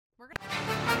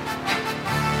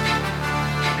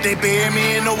They buried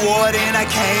me in the water and I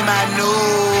came out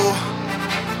new.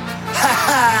 Ha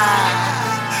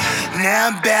ha.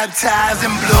 Now I'm baptized in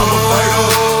blue. I'm a fighter,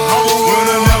 I'm a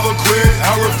winner, never quit.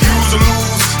 I refuse to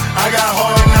lose. I got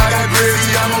heart and I got grit.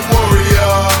 See, I'm a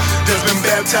warrior that's been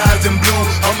baptized in blue.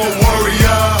 I'm a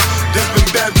warrior that's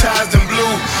been baptized in blue.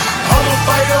 I'm a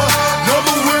fighter,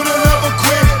 never winner, never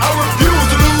quit. I refuse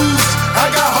to lose. I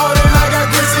got heart and I got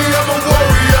grit. See, I'm a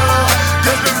warrior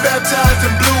that's been baptized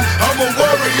in blue. I'm a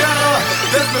warrior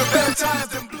that's been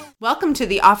baptized in blue. Welcome to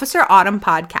the Officer Autumn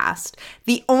podcast,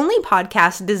 the only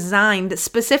podcast designed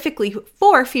specifically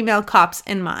for female cops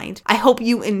in mind. I hope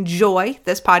you enjoy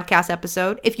this podcast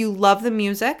episode. If you love the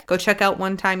music, go check out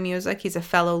One Time Music. He's a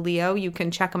fellow Leo. You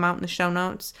can check him out in the show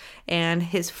notes. And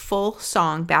his full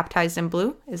song, Baptized in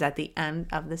Blue, is at the end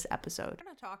of this episode. I'm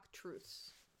going to talk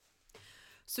truths.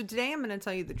 So today I'm going to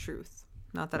tell you the truth.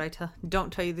 Not that I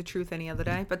don't tell you the truth any other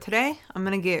day, but today I'm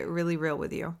going to get really real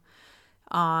with you.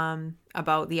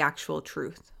 About the actual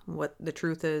truth, what the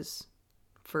truth is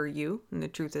for you and the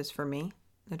truth is for me,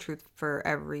 the truth for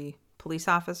every police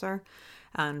officer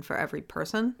and for every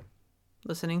person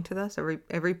listening to this,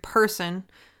 every person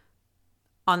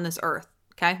on this earth.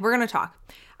 Okay. We're going to talk.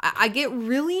 I get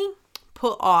really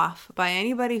put off by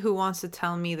anybody who wants to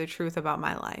tell me the truth about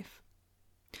my life.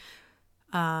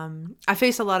 I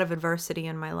face a lot of adversity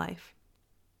in my life.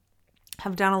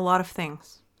 I've done a lot of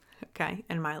things, okay,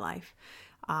 in my life.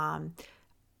 I'll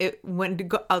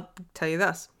tell you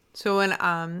this. So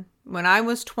when I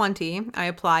was 20, I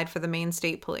applied for the Maine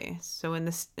State Police. So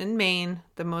in Maine,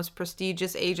 the most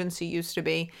prestigious agency used to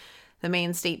be the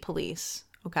Maine State Police.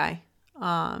 Okay.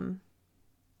 I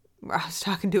was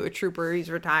talking to a trooper.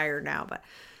 He's retired now, but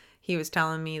he was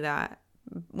telling me that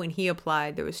when he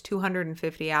applied, there was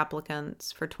 250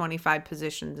 applicants for 25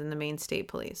 positions in the Maine State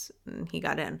Police, and he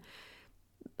got in.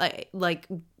 Like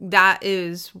that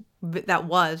is,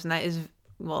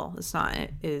 well, it's not,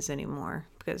 it is anymore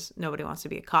because nobody wants to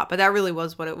be a cop, but that really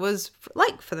was what it was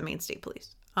for the Maine State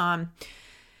Police.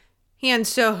 And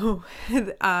so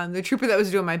the trooper that was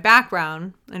doing my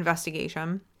background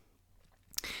investigation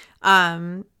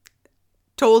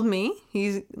told me,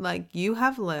 he's like, you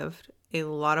have lived a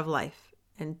lot of life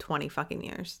in 20 fucking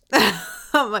years.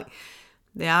 I'm like,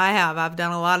 yeah, I have. I've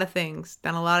done a lot of things,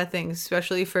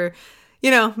 especially for,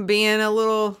 being a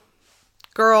little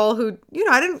girl who,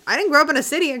 I didn't grow up in a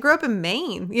city. I grew up in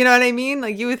Maine. You know what I mean?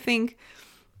 Like you would think,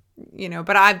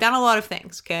 but I've done a lot of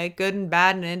things, okay? Good and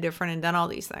bad and indifferent, and done all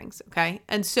these things, okay?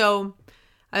 And so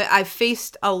I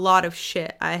faced a lot of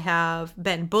shit. I have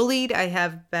been bullied. I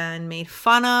have been made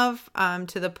fun of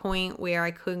to the point where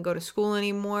I couldn't go to school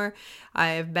anymore. I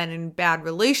have been in bad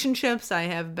relationships. I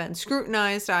have been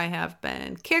scrutinized. I have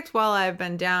been kicked while I have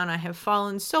been down. I have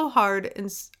fallen so hard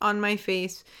on my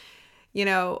face,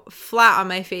 flat on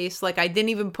my face. Like I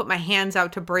didn't even put my hands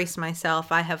out to brace myself.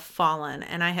 I have fallen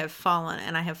and I have fallen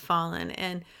and I have fallen.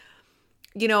 And,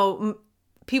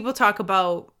 people talk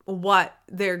about what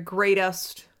their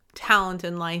greatest talent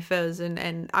in life is.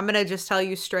 And I'm going to just tell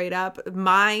you straight up,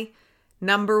 my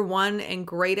number one and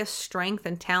greatest strength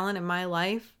and talent in my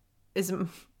life is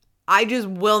I just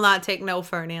will not take no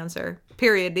for an answer,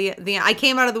 period. I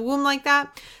came out of the womb like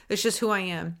that. It's just who I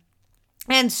am.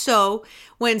 And so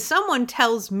when someone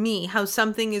tells me how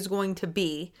something is going to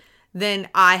be, then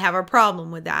I have a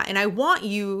problem with that. And I want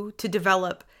you to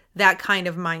develop that kind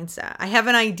of mindset. I have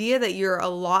an idea that you're a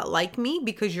lot like me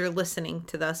because you're listening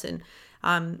to this and,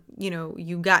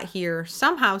 you got here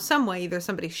somehow, some way, either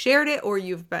somebody shared it or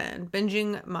you've been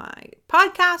binging my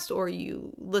podcast or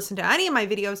you listen to any of my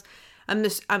videos. I'm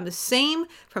the same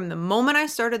from the moment I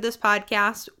started this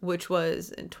podcast, which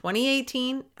was in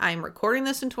 2018. I'm recording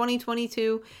this in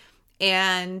 2022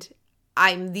 and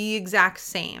I'm the exact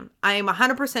same. I am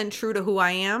 100% true to who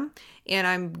I am, and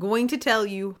I'm going to tell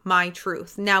you my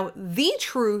truth. Now, the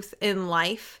truth in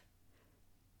life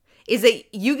is that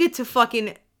you get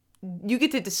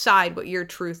to decide what your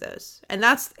truth is. And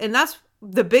that's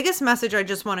the biggest message I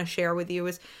just want to share with you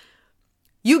is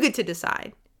you get to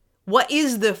decide. What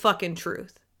is the fucking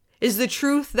truth? Is the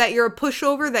truth that you're a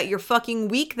pushover, that you're fucking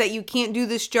weak, that you can't do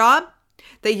this job,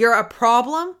 that you're a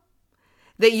problem,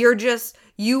 that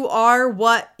you are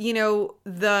what,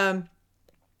 the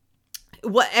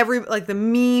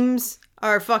memes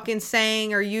are fucking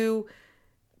saying, or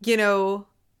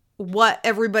what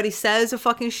everybody says a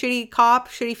fucking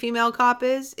shitty female cop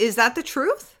is? Is that the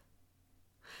truth?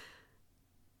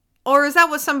 Or is that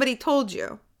what somebody told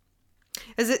you?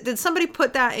 Did somebody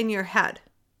put that in your head?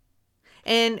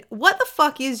 And what the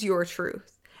fuck is your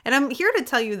truth? And I'm here to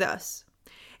tell you this.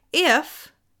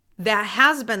 If that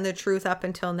has been the truth up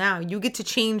until now. You get to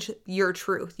change your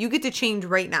truth. You get to change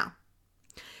right now.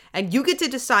 And you get to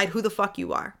decide who the fuck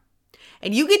you are.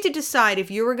 And you get to decide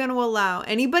if you are going to allow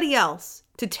anybody else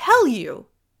to tell you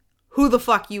who the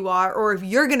fuck you are, or if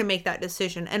you're going to make that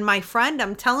decision. And my friend,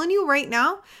 I'm telling you right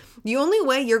now, the only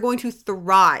way you're going to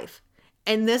thrive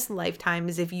in this lifetime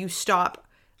is if you stop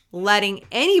letting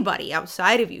anybody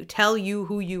outside of you tell you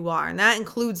who you are. And that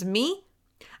includes me.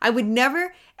 I would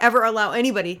never, ever allow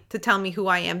anybody to tell me who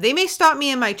I am. They may stop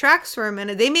me in my tracks for a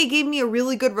minute. They may give me a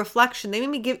really good reflection. They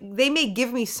may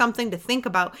give me something to think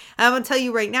about. And I'm going to tell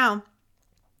you right now,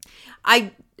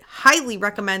 I highly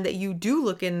recommend that you do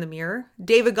look in the mirror.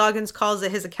 David Goggins calls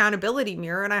it his accountability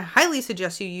mirror, and I highly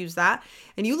suggest you use that.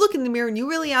 And you look in the mirror and you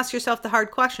really ask yourself the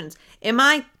hard questions. Am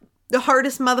I the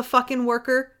hardest motherfucking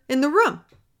worker in the room?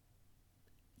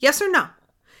 Yes or no?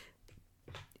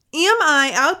 Am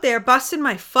I out there busting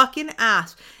my fucking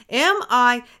ass? Am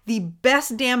I the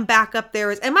best damn backup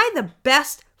there is? Am I the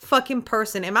best fucking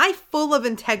person? Am I full of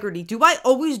integrity? Do I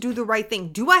always do the right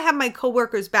thing? Do I have my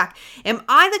coworkers back? Am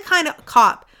I the kind of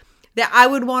cop that I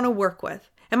would want to work with?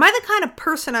 Am I the kind of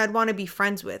person I'd want to be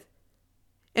friends with?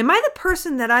 Am I the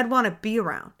person that I'd want to be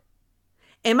around?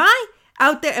 Am I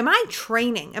out there? Am I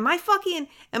training? Am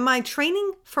I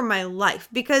training for my life?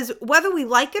 Because whether we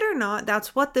like it or not,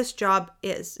 that's what this job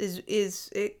is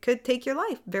it could take your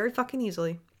life very fucking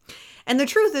easily. And the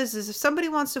truth is if somebody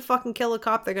wants to fucking kill a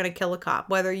cop, they're going to kill a cop,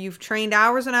 whether you've trained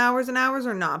hours and hours and hours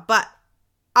or not. But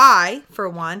I, for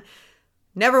one,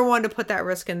 never wanted to put that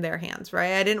risk in their hands,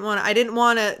 right? I didn't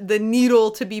want the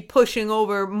needle to be pushing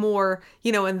over more,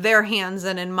 in their hands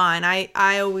than in mine.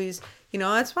 I always,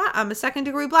 that's why I'm a 2nd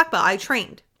degree black belt. I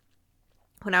trained.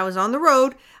 When I was on the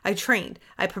road, I trained.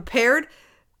 I prepared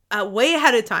way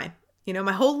ahead of time,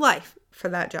 my whole life for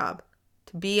that job,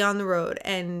 to be on the road.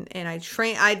 And I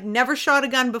trained. I'd never shot a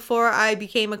gun before I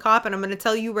became a cop. And I'm going to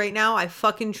tell you right now, I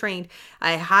fucking trained.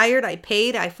 I hired, I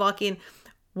paid, I fucking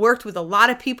worked with a lot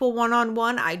of people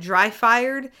one-on-one. I dry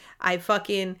fired. I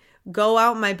fucking go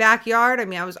out in my backyard. I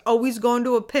mean, I was always going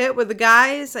to a pit with the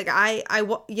guys. Like and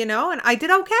I did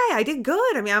okay. I did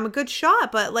good. I mean, I'm a good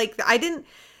shot, but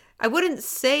I wouldn't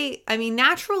say,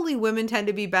 naturally women tend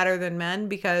to be better than men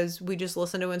because we just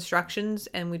listen to instructions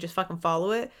and we just fucking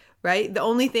follow it, right? The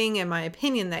only thing, in my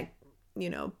opinion, that,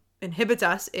 inhibits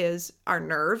us is our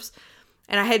nerves.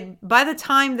 And by the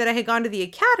time that I had gone to the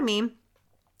academy,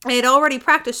 I had already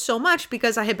practiced so much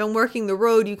because I had been working the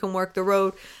road. You can work the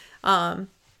road,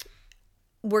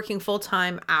 working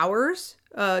full-time hours.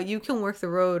 You can work the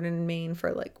road in Maine for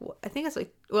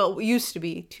it used to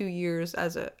be 2 years I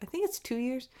think it's 2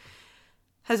 years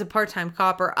as a part-time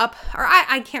cop or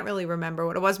I can't really remember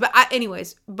what it was. But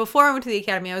anyways, before I went to the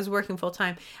academy, I was working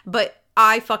full-time, but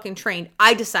I fucking trained.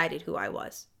 I decided who I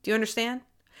was. Do you understand?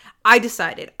 I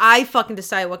fucking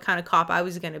decided what kind of cop I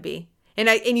was going to be.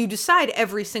 And you decide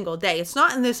every single day. It's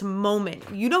not in this moment.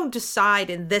 You don't decide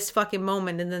in this fucking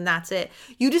moment and then that's it.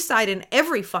 You decide in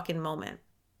every fucking moment.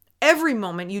 Every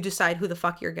moment you decide who the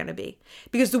fuck you're going to be.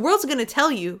 Because the world's going to tell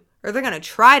you, or they're going to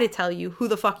try to tell you who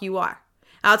the fuck you are.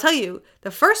 I'll tell you, the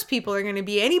first people are going to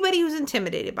be anybody who's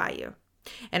intimidated by you.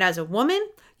 And as a woman,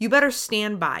 you better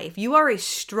stand by. If you are a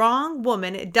strong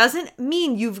woman, it doesn't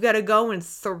mean you've got to go and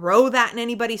throw that in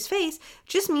anybody's face. It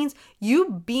just means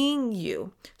you being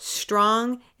you,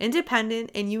 strong,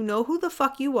 independent, and you know who the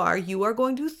fuck you are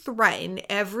going to threaten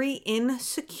every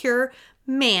insecure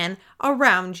man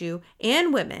around you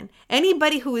and women.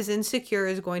 Anybody who is insecure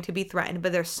is going to be threatened.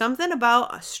 But there's something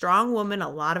about a strong woman a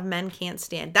lot of men can't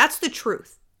stand. That's the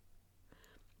truth.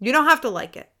 You don't have to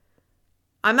like it.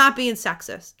 I'm not being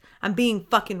sexist. I'm being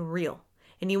fucking real.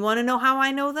 And you want to know how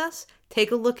I know this?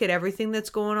 Take a look at everything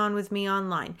that's going on with me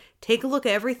online. Take a look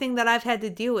at everything that I've had to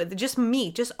deal with. Just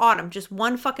me, just Autumn, just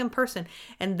one fucking person.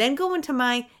 And then go into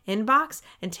my inbox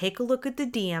and take a look at the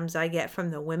DMs I get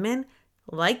from the women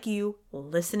like you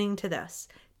listening to this,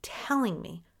 telling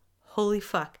me, holy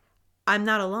fuck, I'm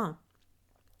not alone.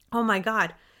 Oh my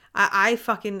God.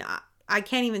 I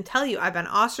can't even tell you. I've been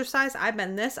ostracized. I've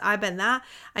been this. I've been that.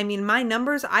 I mean, my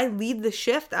numbers, I lead the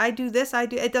shift. I do this.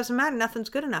 It doesn't matter. Nothing's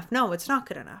good enough. No, it's not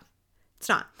good enough. It's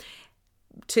not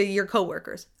to your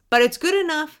coworkers, but it's good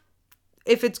enough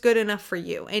if it's good enough for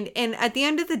you. And at the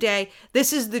end of the day,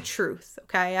 this is the truth.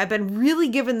 Okay. I've been really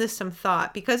giving this some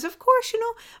thought because of course,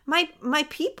 my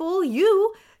people,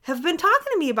 you have been talking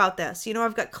to me about this.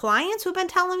 I've got clients who've been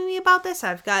telling me about this.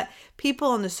 I've got people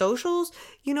on the socials,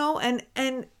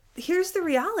 and here's the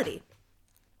reality.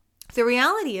 The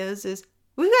reality is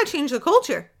we've got to change the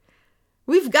culture.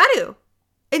 We've got to.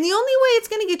 And the only way it's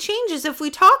going to get changed is if we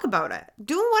talk about it.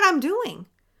 Doing what I'm doing.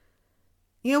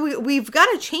 You know, we've got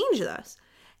to change this.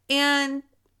 And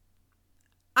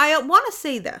I want to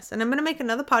say this, and I'm going to make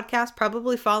another podcast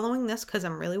probably following this because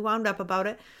I'm really wound up about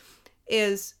it,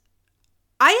 is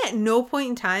I at no point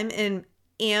in time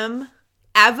am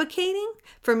advocating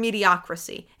for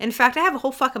mediocrity. In fact, I have a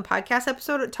whole fucking podcast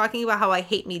episode talking about how I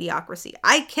hate mediocrity.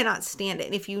 I cannot stand it.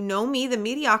 And if you know me, the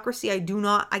mediocrity, I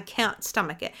can't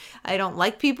stomach it. I don't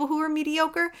like people who are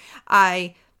mediocre.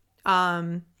 I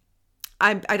don't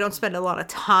spend a lot of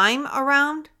time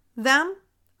around them.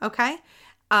 Okay.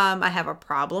 I have a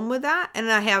problem with that, and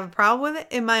I have a problem with it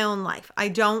in my own life. I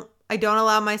don't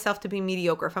allow myself to be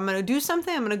mediocre. If I'm going to do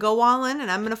something, I'm going to go all in, and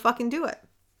I'm going to fucking do it.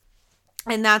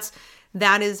 And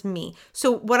that is me.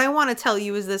 So what I want to tell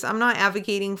you is this. I'm not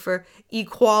advocating for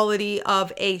equality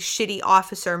of a shitty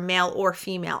officer, male or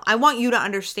female. I want you to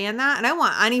understand that. And I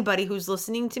want anybody who's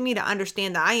listening to me to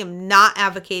understand that I am not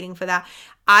advocating for that.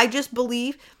 I just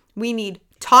believe we need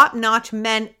top-notch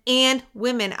men and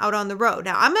women out on the road.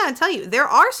 Now, I'm going to tell you, there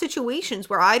are situations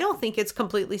where I don't think it's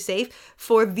completely safe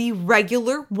for the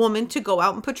regular woman to go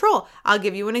out and patrol. I'll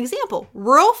give you an example.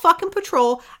 Rural fucking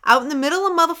patrol out in the middle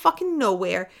of motherfucking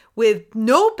nowhere with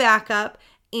no backup,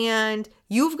 and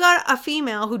you've got a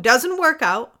female who doesn't work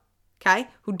out, okay?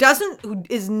 Who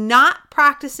is not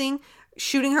practicing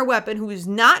shooting her weapon, who is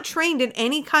not trained in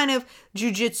any kind of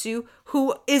jujitsu,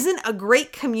 who isn't a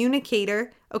great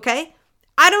communicator, okay?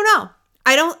 I don't know.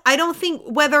 I don't think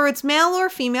whether it's male or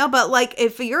female, but like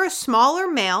if you're a smaller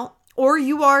male or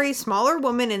you are a smaller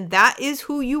woman and that is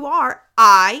who you are,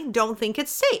 I don't think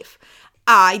it's safe.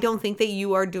 I don't think that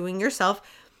you are doing yourself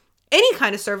any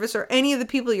kind of service or any of the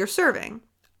people you're serving.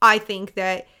 I think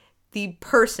that the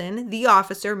person, the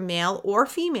officer, male or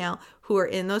female, who are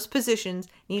in those positions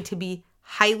need to be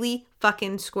highly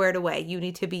fucking squared away. You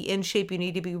need to be in shape. You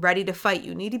need to be ready to fight.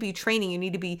 You need to be training. You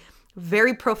need to be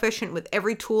very proficient with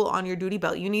every tool on your duty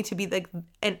belt. You need to be like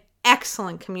an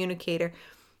excellent communicator,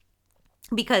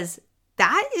 because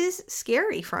that is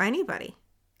scary for anybody.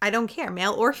 I don't care,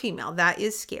 male or female. That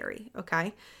is scary.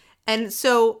 Okay. And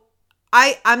so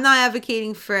I'm not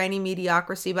advocating for any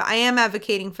mediocrity, but I am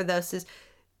advocating for this is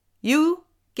you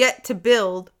get to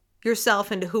build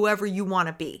yourself into whoever you want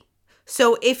to be.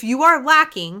 So if you are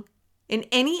lacking in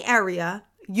any area,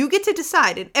 you get to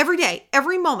decide it every day,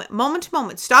 every moment to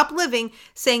moment. Stop living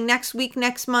saying next week,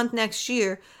 next month, next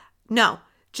year. No,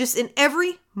 just in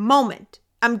every moment.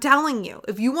 I'm telling you,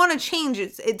 if you want to change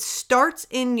it, it starts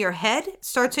in your head, it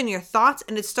starts in your thoughts,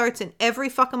 and it starts in every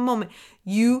fucking moment.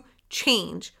 You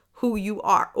change who you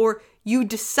are, or you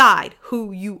decide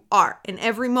who you are in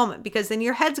every moment, because then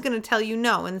your head's going to tell you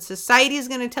no, and society is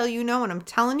going to tell you no. And I'm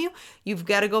telling you, you've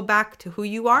got to go back to who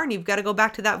you are, and you've got to go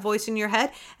back to that voice in your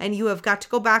head, and you have got to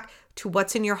go back to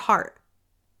what's in your heart.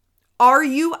 Are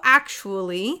you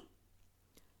actually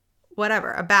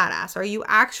a badass? Are you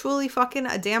actually fucking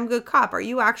a damn good cop? Are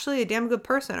you actually a damn good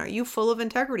person? Are you full of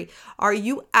integrity? Are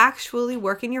you actually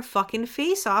working your fucking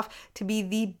face off to be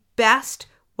the best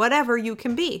whatever you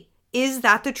can be? Is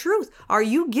that the truth? Are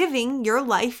you giving your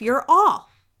life your all?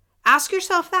 Ask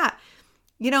yourself that.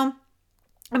 You know,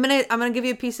 I'm gonna give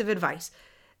you a piece of advice.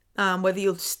 Whether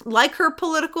you like her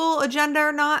political agenda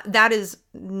or not,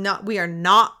 we are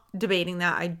not debating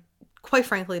that. I quite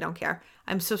frankly don't care.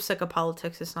 I'm so sick of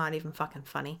politics, it's not even fucking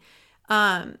funny.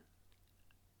 Brene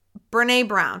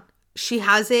Brown, she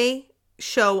has a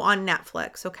show on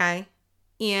Netflix, okay?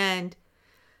 And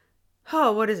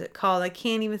what is it called? I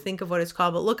can't even think of what it's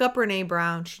called, but look up Brene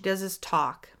Brown. She does this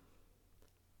talk.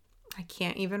 I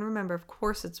can't even remember. Of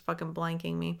course, it's fucking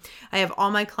blanking me. I have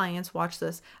all my clients watch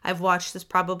this. I've watched this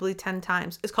probably 10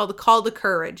 times. It's called The Call to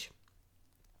Courage.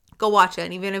 Go watch it.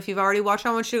 And even if you've already watched it,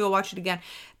 I want you to go watch it again.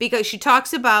 Because she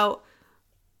talks about,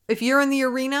 if you're in the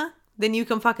arena, then you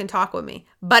can fucking talk with me.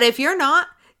 But if you're not,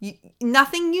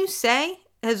 nothing you say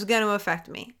is going to affect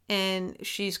me. And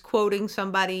she's quoting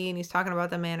somebody, and he's talking about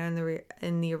the man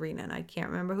in the arena, and I can't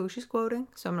remember who she's quoting,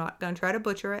 so I'm not going to try to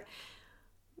butcher it.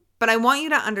 But I want you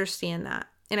to understand that,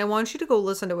 and I want you to go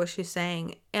listen to what she's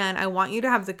saying, and I want you to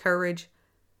have the courage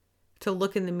to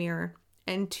look in the mirror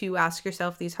and to ask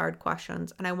yourself these hard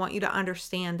questions. And I want you to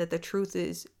understand that the truth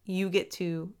is you get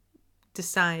to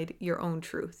decide your own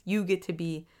truth. You get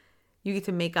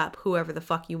to make up whoever the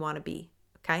fuck you want to be,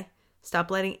 okay?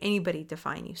 Stop letting anybody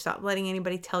define you. Stop letting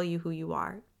anybody tell you who you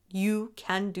are. You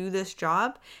can do this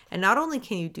job. And not only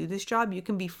can you do this job, you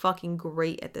can be fucking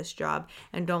great at this job.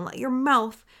 And don't let your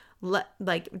mouth,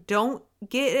 don't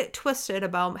get it twisted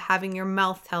about having your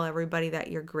mouth tell everybody that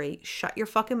you're great. Shut your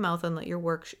fucking mouth and let your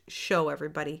work show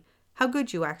everybody how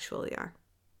good you actually are.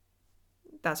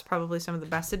 That's probably some of the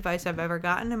best advice I've ever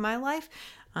gotten in my life.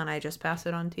 And I just pass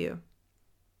it on to you.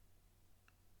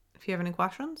 If you have any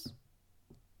questions,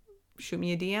 shoot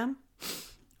me a DM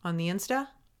on the Insta.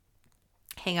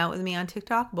 Hang out with me on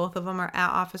TikTok. Both of them are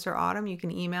at Officer Autumn. You can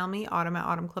email me,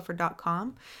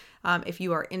 autumn@autumnclifford.com. If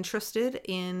you are interested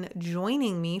in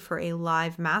joining me for a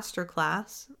live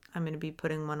masterclass, I'm going to be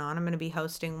putting one on. I'm going to be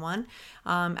hosting one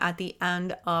at the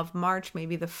end of March,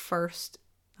 maybe the first,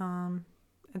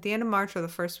 at the end of March or the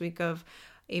first week of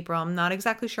April. I'm not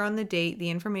exactly sure on the date. The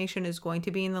information is going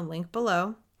to be in the link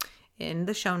below in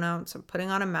the show notes. I'm putting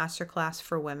on a masterclass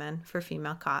for women, for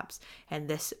female cops. And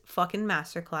this fucking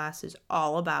masterclass is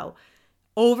all about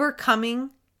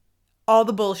overcoming all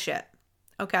the bullshit.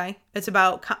 Okay? It's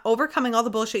about overcoming all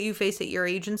the bullshit you face at your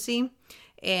agency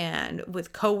and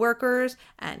with coworkers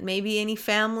and maybe any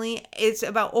family. It's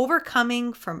about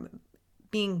overcoming from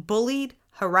being bullied,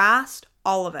 harassed,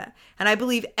 all of it. And I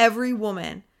believe every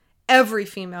woman, every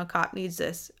female cop needs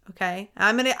this. Okay?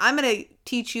 I'm gonna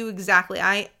teach you exactly.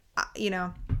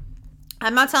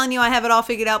 I'm not telling you I have it all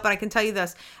figured out, but I can tell you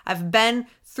this. I've been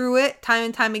through it time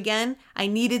and time again. I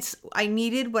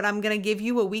needed what I'm going to give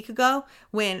you a week ago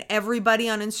when everybody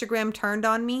on Instagram turned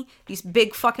on me. These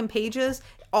big fucking pages,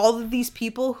 all of these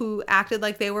people who acted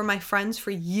like they were my friends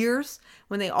for years,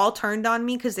 when they all turned on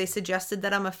me because they suggested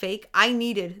that I'm a fake. I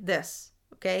needed this,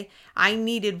 okay? I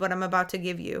needed what I'm about to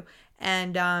give you.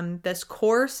 And this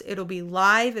course, it'll be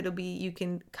live. You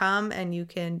can come and you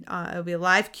can, it'll be a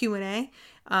live Q&A.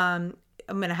 I'm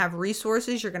going to have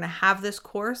resources. You're going to have this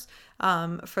course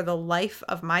for the life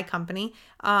of my company.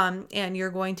 And you're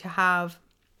going to have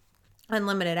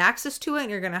unlimited access to it.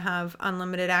 And you're going to have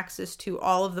unlimited access to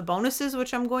all of the bonuses,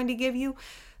 which I'm going to give you.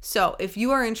 So if you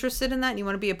are interested in that and you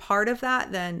want to be a part of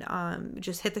that, then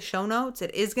just hit the show notes.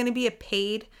 It is going to be a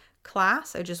paid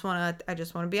class. I just want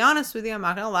to be honest with you. I'm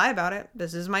not going to lie about it.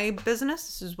 This is my business.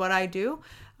 This is what I do.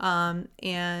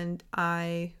 And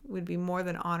I would be more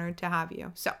than honored to have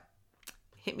you. So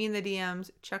hit me in the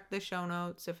DMs, check the show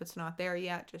notes. If it's not there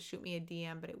yet, just shoot me a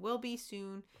DM, but it will be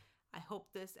soon. I hope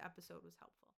this episode was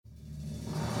helpful.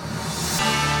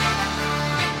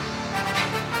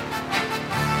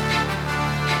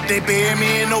 They buried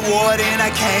me in the water and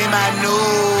I came, I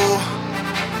knew.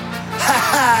 Ha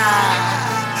ha.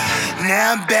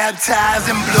 Now I'm baptized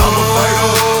in blue. I'm a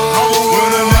fighter, I'm a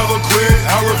winner, never quit.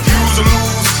 I refuse to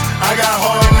lose. I got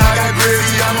heart and I got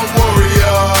gritty. I'm a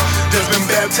warrior that's been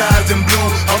baptized in blue.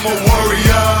 I'm a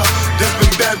warrior that's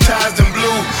been baptized in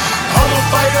blue. I'm a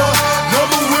fighter,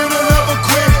 never winner, never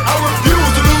quit. I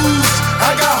refuse to lose.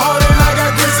 I got heart and I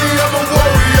got gritty. I'm a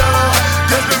warrior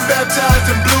that's been baptized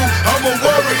in blue. I'm a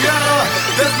warrior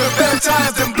that's been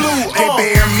baptized in blue. They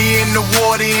buried me in the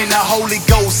water in the Holy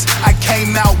Ghost. I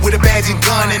came out with a badge and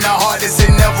gun and a heart that said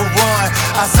never run.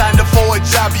 I signed up for a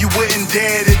job you wouldn't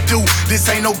dare to do. This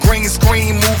ain't no green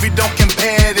screen movie, don't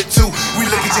compare the two. We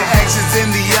look at your actions in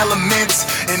the elements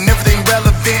and everything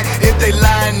relevant. If they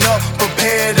line up,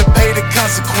 prepare to pay the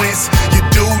consequence. You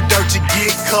do dirt, you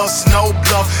get cuffed, no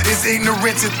bluff. It's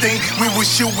ignorant to think we will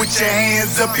shoot with your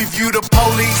hands up if you the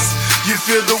police. You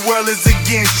feel the world is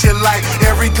against you. Like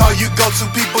every call you go to,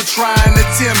 people trying to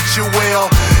tempt you. Well,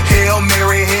 Hail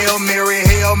Mary, Hail Mary,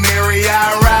 Hail Mary.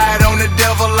 I ride on the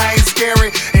devil, I ain't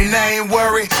scary and I ain't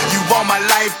worried. You want my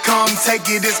life, come take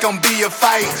it, it's gonna be a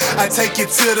fight. I take you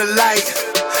to the light,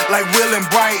 like Will and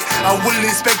Bright. I wouldn't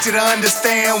expect you to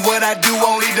understand what I do,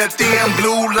 only the thin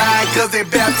blue line, cause they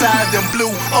baptized in blue.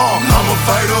 I'm a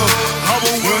fighter, I'm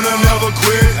a winner, never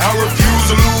quit. I refuse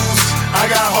to lose. I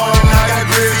got heart and I got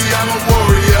gritty. I'm a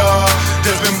warrior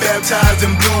that's been baptized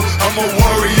in blue. I'm a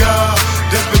warrior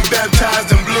that's been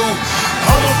baptized in blue.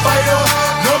 I'm a fighter,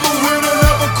 never winner,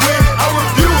 never quit. I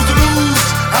refuse to lose.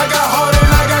 I got heart and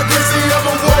I got gritty. I'm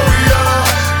a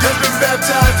warrior that's been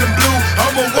baptized in blue.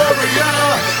 I'm a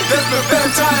warrior that's been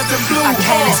baptized in blue. I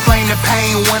can't explain the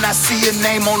pain when I see a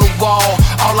name on the wall.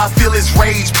 All I feel is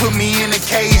rage, put me in a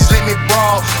cage, let me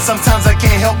brawl. Sometimes I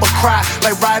can't help but cry,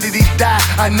 like why did he die?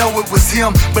 I know it was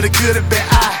him, but it could have been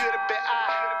I.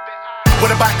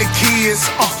 What about the kids?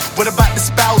 What about the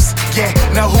spouse? Yeah,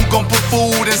 now who gon' put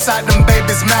food inside them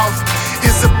babies' mouth?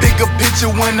 It's a bigger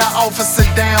picture when the officer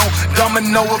down.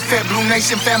 Domino effect, Blue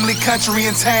Nation, family, country,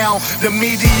 and town. The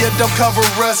media don't cover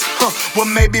us. Well,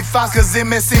 maybe Fox, cause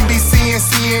MSNBC and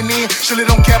CNN surely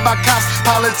don't care about cops.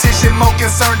 Politicians more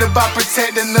concerned about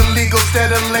protecting the legal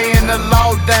instead of laying the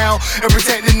law down and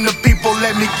protecting the people.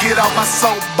 Let me get off my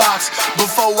soapbox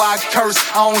before I curse.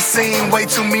 I don't seen way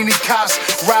too many cops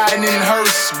riding in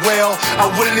hearse. Well,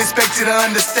 I wouldn't expect you to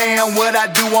understand what I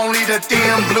do, only the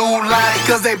thin blue line,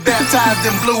 cause they baptized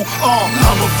in blue.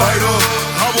 I'm a fighter,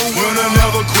 I'm a winner,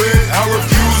 never quit. I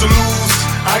refuse to lose.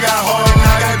 I got heart and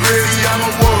I got gritty. I'm a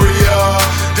warrior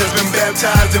that's that's been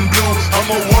baptized in blue.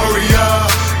 I'm a warrior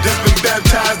that's been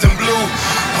baptized in blue.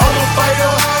 I'm a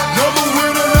fighter, never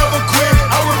winner, never quit.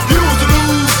 I refuse to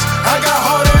lose. I got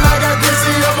heart and I got grit.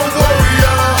 See, I'm a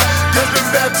warrior that's been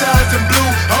baptized in blue.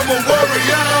 I'm a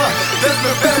warrior that's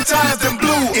been baptized in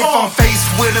blue. If I'm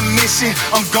faced with a mission,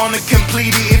 I'm gonna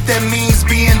complete it. If that means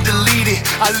being deleted,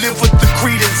 I live with the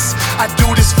credence. I do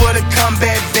this for the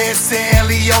combat vets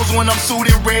and Leos. When I'm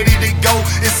suited, ready to go,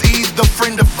 it's either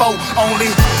friend or foe.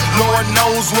 Only Lord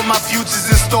knows what my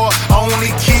future's in store. I only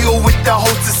kill with the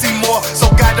hope to see more, so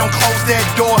God don't close that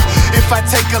door. If I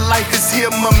take a life, it's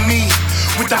him or me,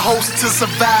 with the hopes to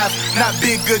survive, not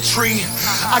bigotry.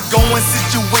 I go in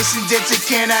situations that you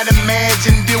cannot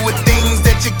imagine, deal with things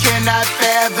that you cannot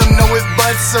fathom. Know it,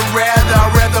 but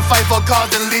I'd rather fight for a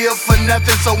cause than live for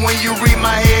nothing. So when you read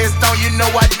my headstone, you know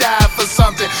I died for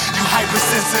something. You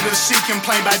hypersensitive, she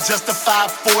complain by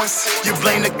justified force. You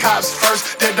blame the cops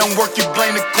first, that don't work, you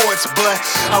blame the courts. But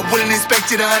I wouldn't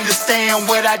expect you to understand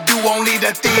what I do, only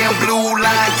the thin blue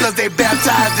line, cause they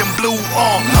baptized in blue.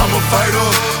 I'm a fighter,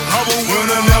 I'm a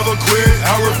winner, never quit.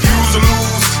 I refuse to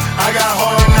lose. I got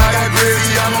heart and I got grit.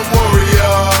 See, I'm a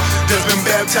warrior that's been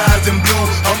baptized in blue.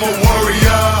 I'm a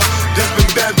warrior that's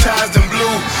been baptized in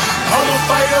blue. I'm a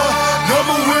fighter,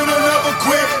 never winner, never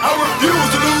quit. I refuse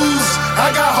to lose. I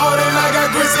got heart and I got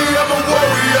grit. See, I'm a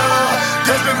warrior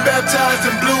that's been baptized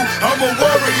in blue. I'm a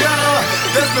warrior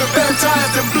that's been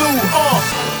baptized in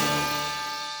blue.